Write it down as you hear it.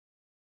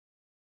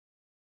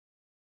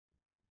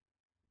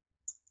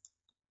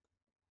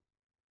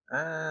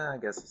I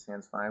guess this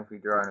hand's fine. If we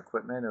draw an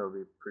equipment, it'll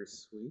be pretty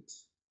sweet.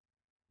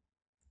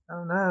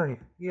 Oh no,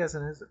 he has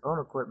his own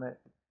equipment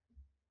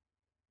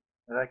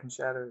that I can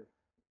shatter.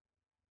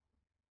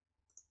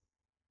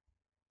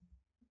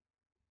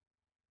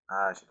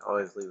 I should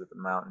always leave with the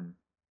mountain,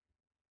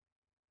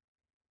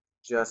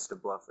 just to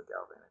bluff the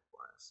galvanic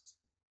blast.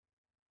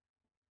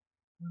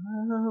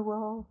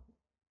 Well,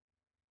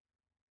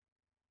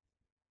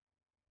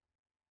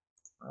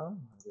 I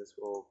guess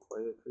we'll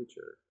play a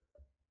creature.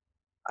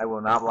 I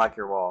will not block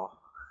your wall.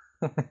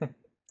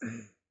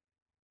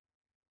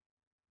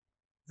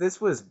 This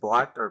was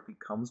blocked or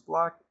becomes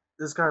blocked,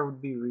 this card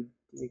would be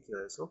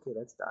ridiculous. Okay,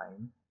 that's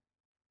dying.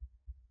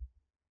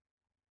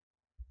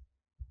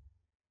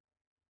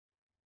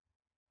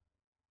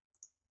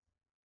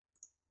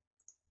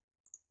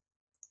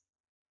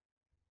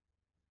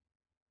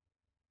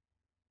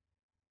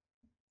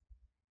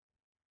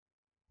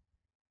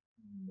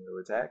 No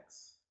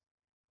attacks.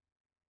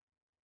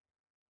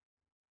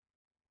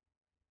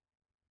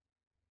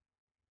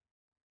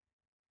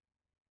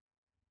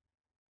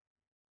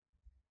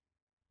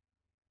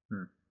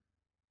 Hmm.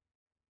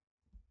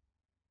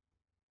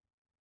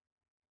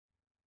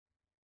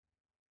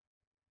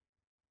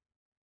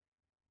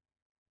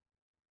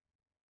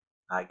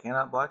 I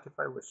cannot block if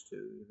I wish to,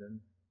 even.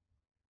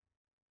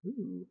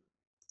 Ooh.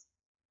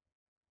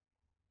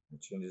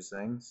 That changes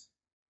things,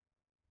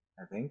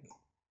 I think.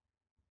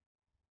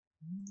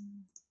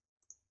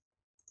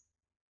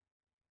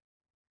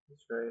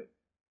 That's right.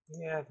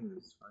 Yeah, I think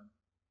this is fine.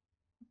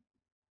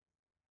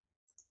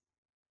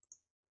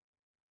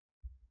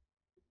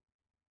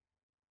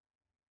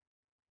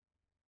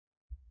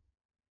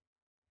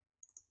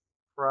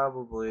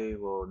 Probably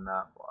will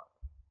not block.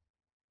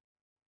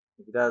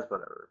 If he does,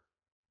 whatever.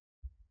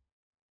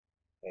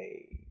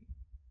 Hey.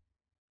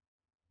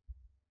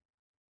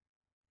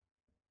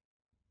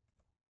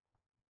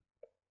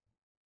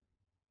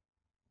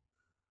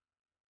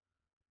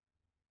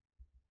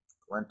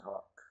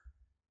 Glentalk.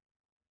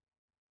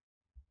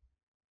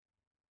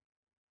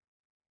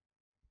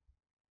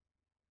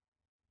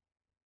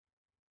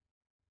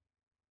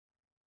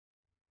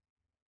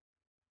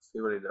 See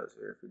what he does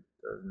here. If he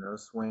does no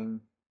swing,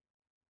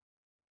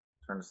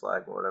 turn to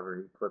slag, whatever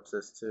he equips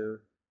this to.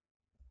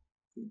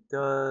 If he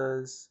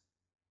does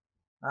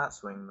not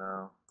swing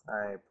though,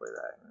 I play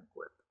that and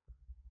equip.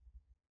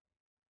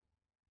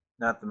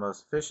 Not the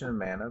most efficient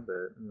mana,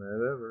 but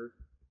whatever.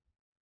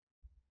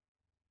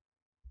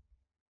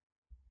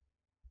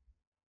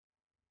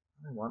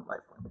 I want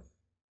lifelink.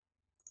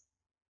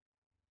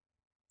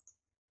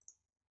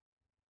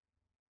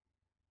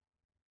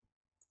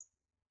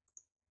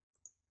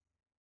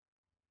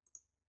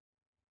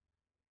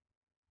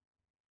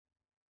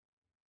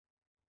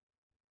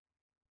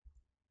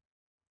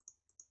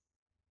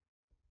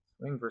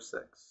 Swing for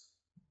 6.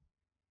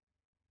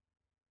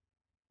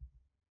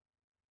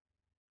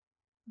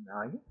 Now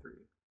I get 3.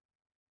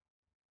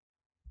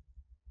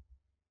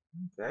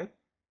 Okay.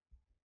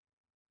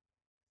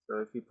 So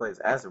if he plays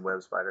Acid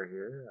Web Spider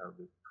here, that would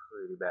be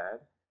pretty bad.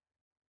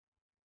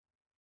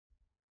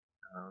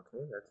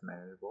 Okay, that's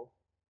manageable.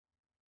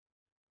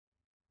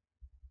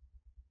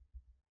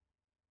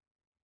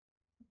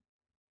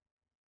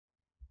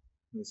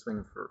 He's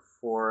swinging for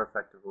 4,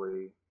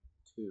 effectively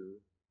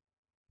 2.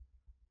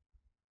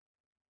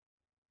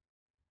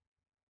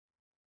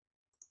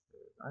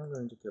 I'm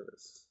going to kill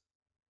this.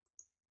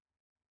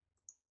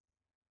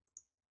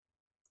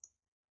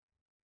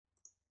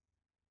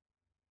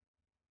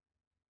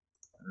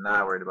 I'm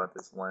not worried about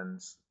this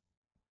lens.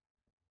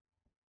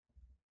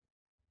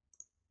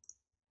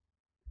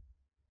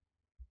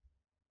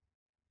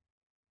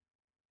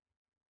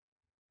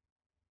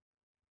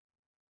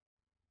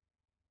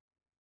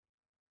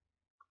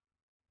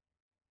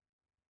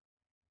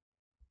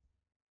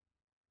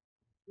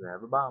 You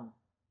have a bomb.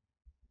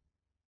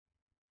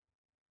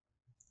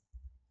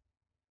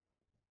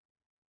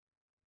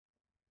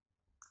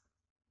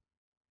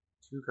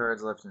 Two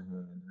cards left in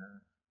hand.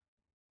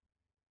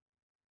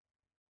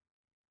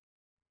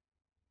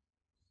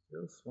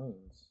 Still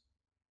swings.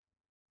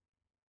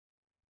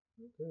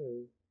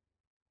 Okay.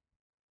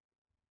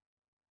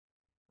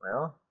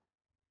 Well,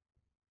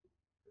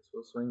 this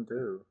will swing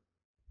too.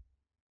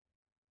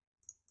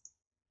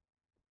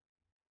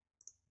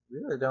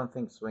 Really don't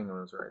think swinging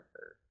was right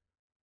there.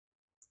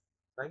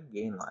 I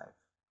gain life.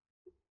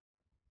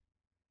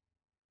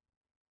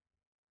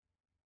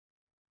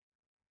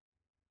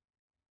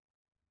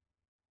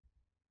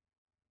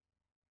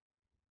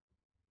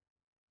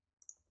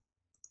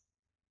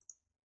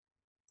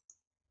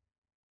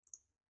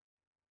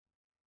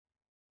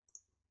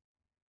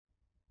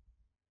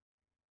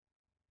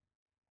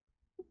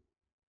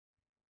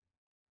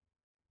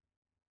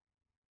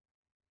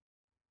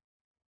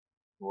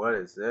 What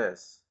is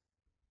this?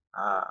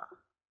 Ah,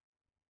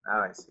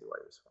 now I see why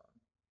you're swung.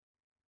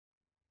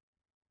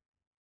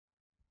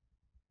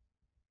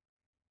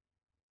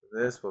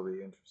 This will be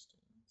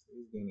interesting. So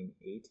he's gaining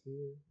 8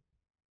 here.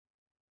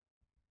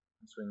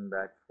 I'm swinging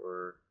back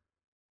for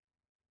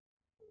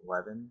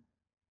 11.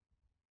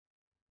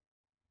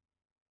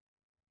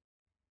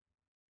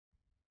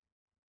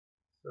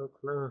 So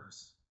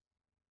close.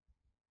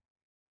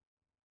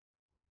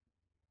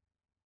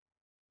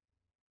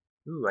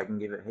 Ooh, I can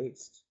give it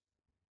haste.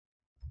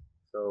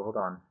 So hold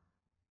on.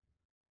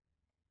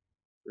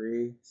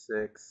 3,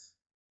 6,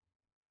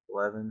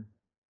 11.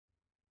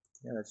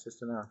 Yeah, that's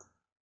just enough.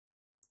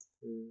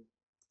 2,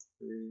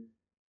 3,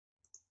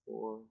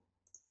 4,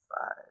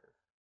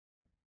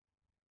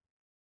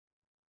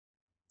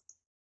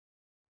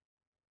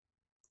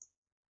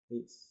 5.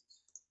 Haste.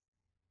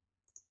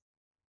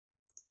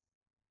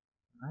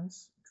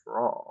 Nice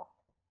draw.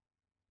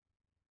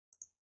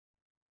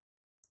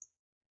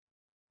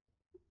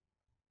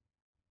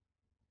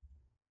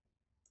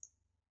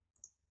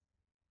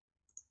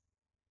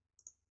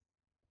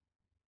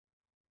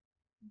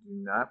 Do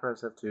not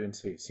press F2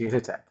 until you see it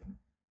attacking.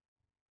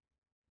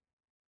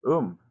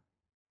 Boom.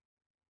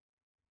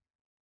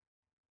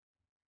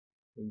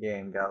 Good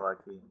game, got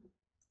lucky.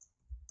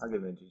 I'll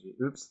give it a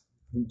GG. Oops.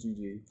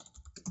 GG.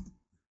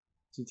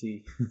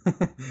 GT.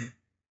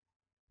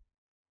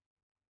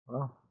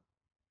 Well,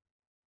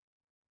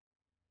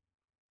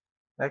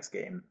 next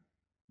game.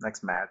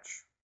 Next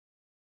match.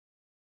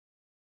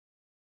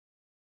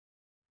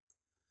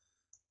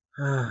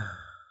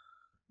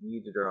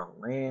 Need to draw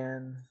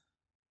land.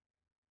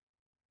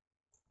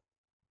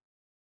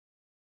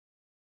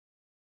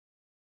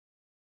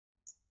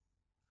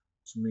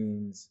 Which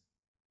means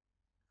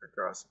if I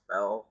draw a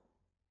spell,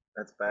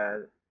 that's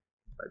bad.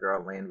 If I draw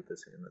land with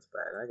this hand, that's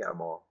bad. I got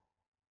them all.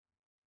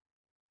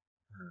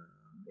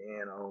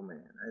 Oh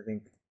man, I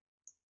think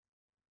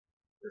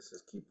this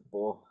is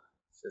keepable.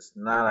 It's just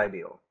not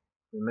ideal.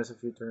 We miss a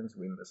few turns,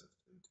 we miss a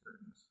few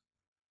turns.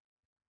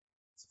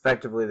 It's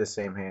effectively the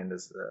same hand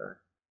as the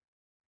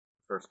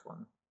first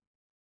one.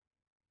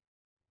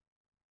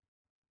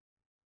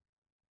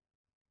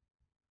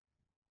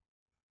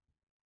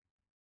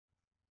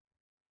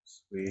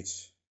 Sweet.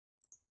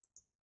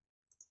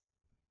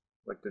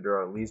 Like to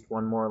draw at least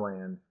one more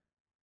land.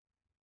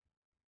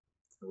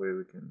 That way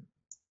we can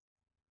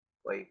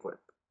play equip.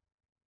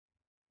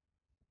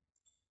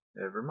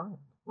 Never mind.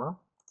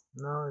 Well,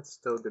 no, it's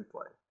still good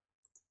play.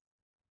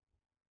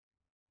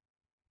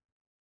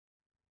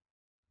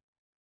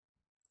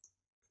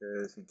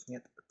 Because he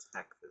can't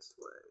attack this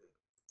way.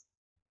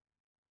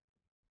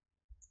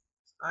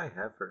 I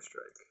have first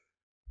strike.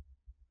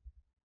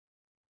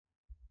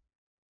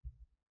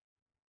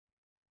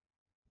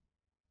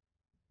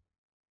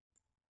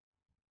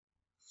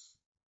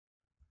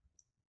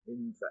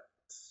 In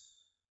fact,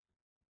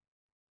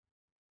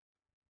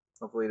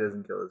 hopefully he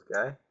doesn't kill this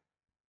guy.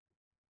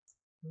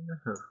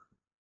 No.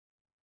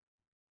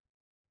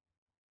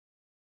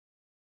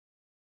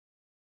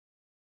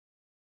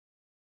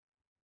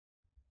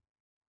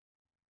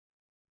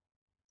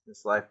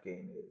 This life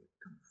gain is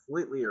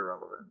completely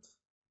irrelevant.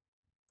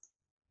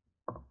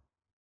 I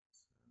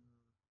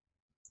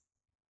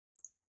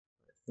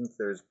think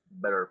there's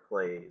better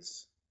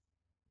plays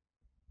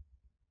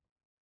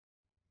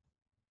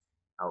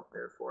out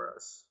there for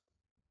us.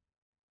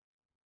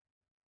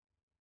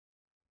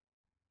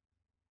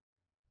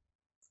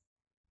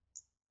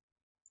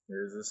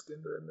 Here's a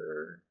skin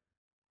render.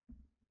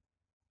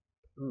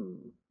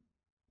 Ooh.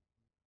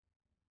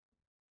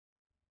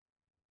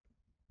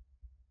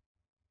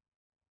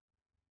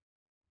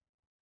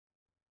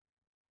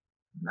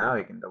 Now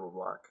he can double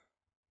block.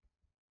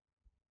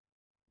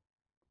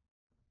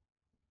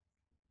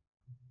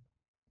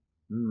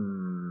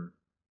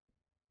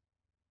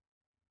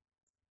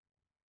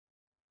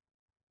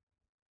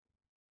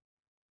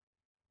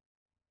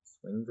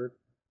 Swing for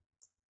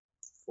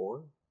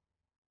 4?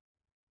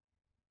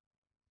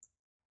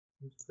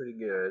 It's pretty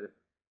good.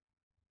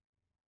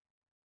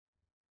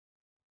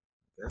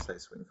 Guess I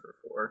swing for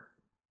 4.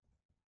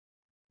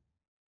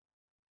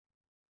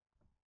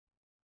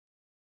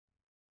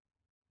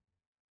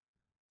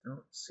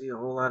 Don't see a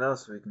whole lot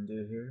else we can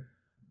do here.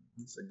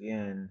 Once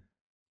again,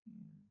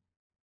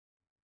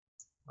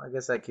 well, I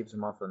guess that keeps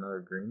him off another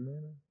green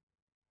mana.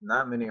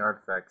 Not many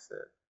artifacts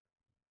that.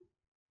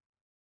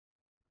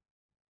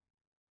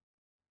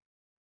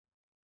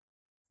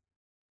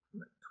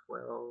 I'm at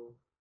 12.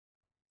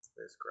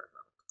 This crap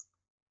out.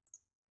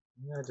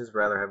 Yeah, I'd just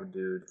rather have a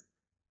dude.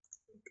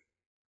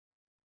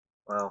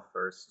 Well,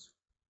 first,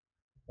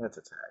 let's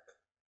attack.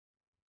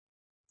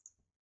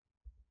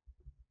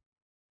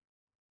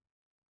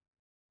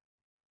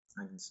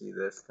 I can see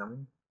this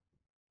coming.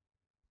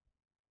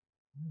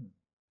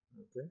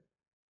 Okay.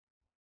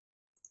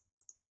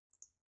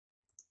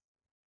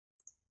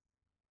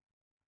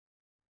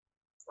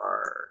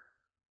 Far.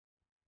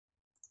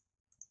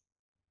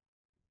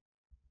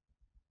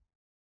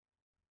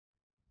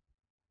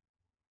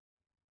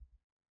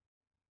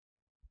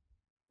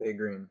 Hey,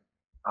 green.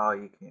 Oh,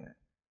 you can't.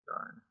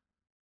 Darn.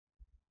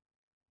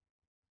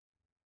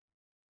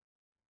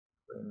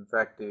 In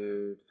fact,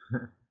 dude.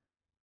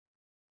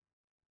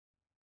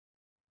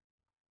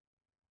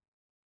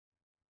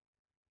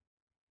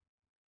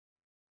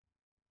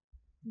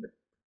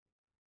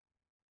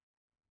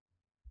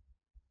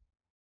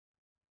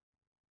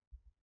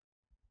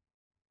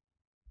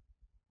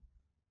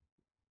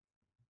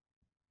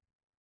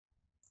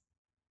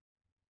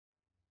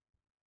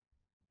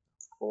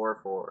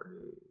 4-4,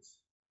 geez.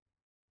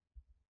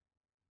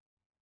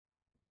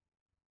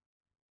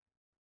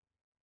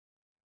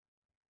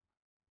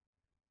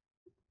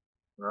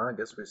 Well, I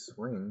guess we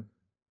swing.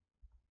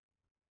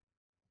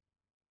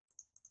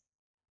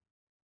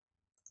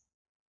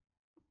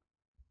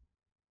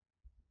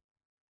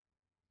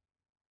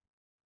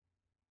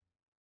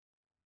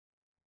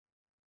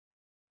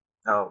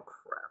 Oh,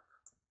 crap.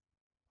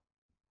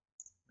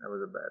 That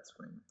was a bad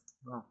swing.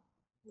 Oh,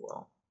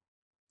 well.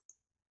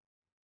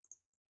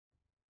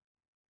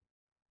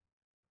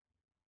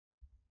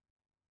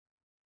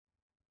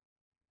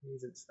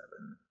 He's at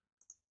 7.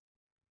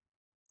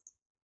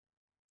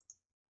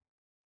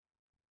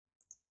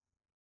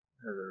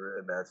 That was a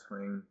really bad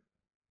swing.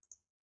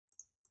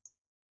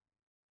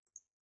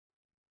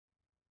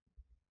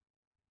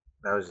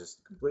 That was just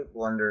a complete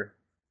blunder.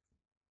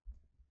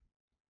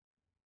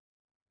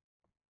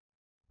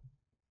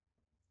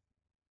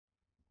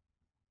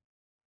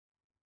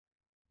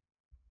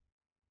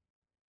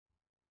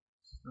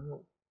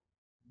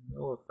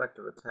 No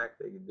effective attack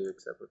they can do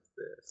except with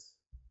this.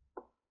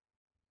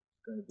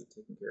 It's going to be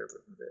taken care of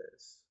with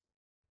this.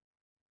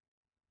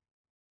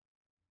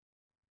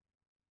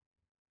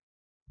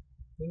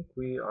 I think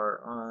we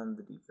are on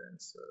the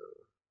defense, so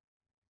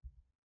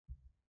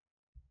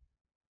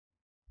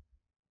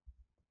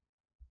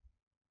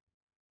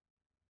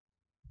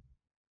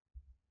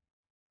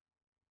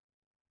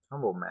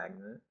tumble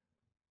magnet.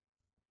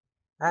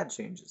 That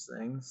changes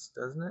things,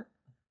 doesn't it?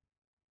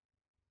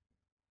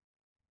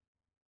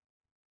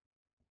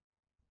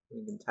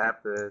 We can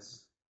tap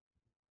this.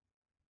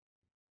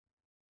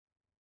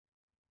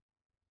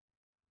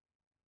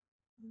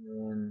 And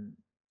then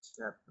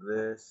tap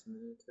this and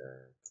then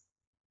attack.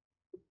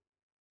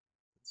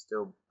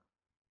 Still,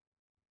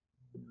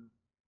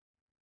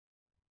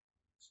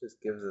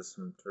 just gives us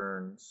some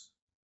turns.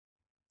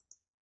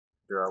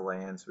 Draw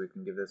land so we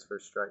can give this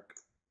first strike.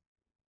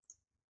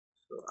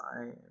 So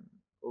I am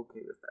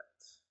okay with that.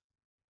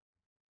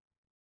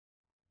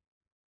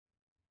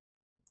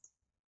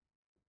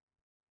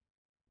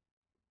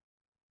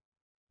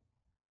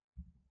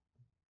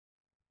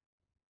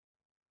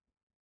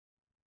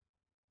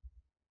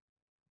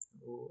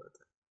 Oh,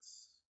 attacks.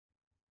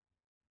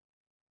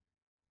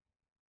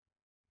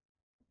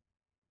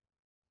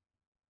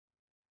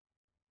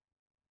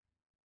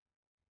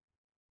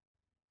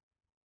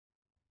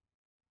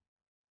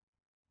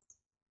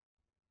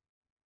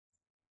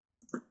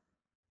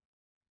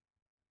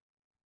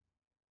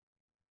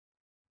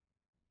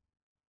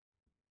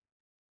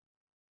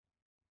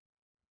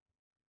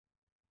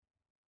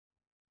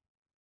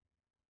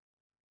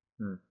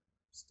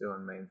 Still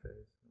in main phase.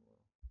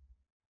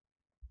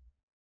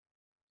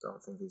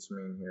 Don't think he's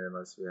swinging here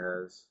unless he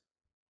has.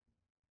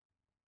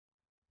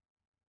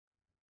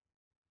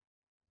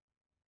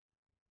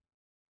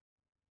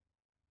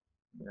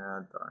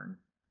 Yeah, darn.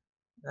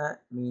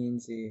 That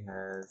means he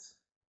has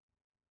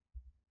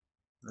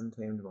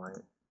Untamed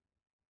Might.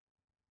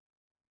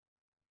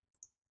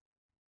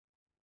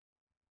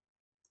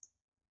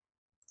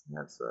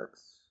 That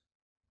sucks.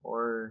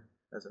 Or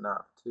has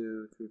enough.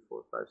 2, 3,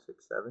 4, 5,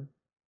 6, 7.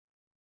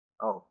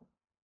 Oh.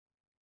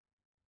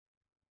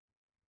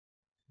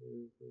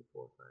 2, 3,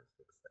 4, 5,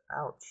 6.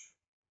 Ouch.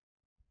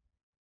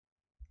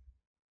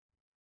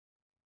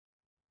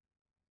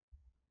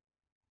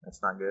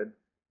 That's not good.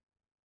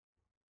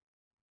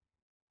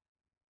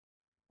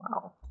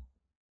 Wow.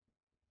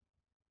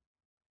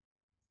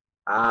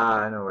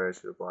 Ah, I know where I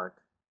should have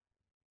blocked.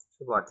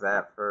 Should have blocked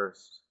that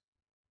first.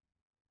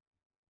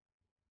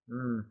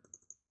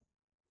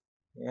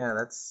 Yeah,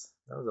 that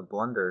was a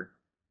blunder.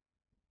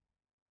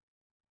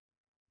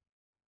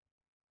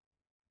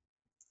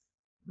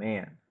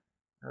 Man,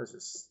 that was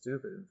just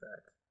stupid, in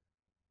fact.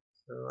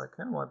 So I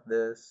kind of want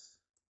this,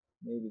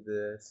 maybe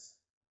this,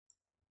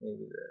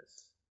 maybe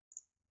this.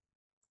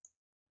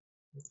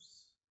 Oops.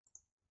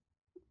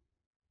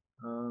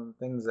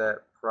 Things that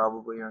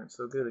probably aren't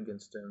so good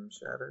against him.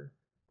 Shatter.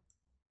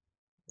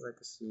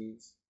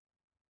 Legacies.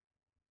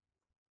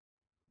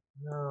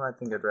 No, I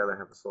think I'd rather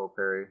have a soul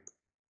parry.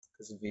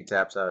 Because if he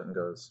taps out and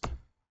goes,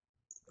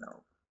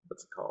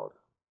 what's it called?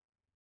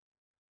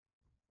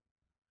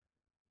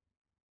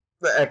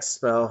 The X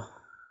spell.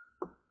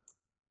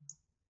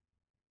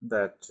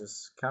 That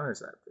just counters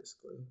that,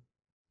 basically.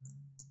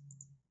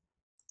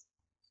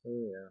 So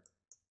yeah.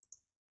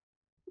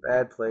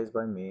 Bad plays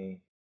by me.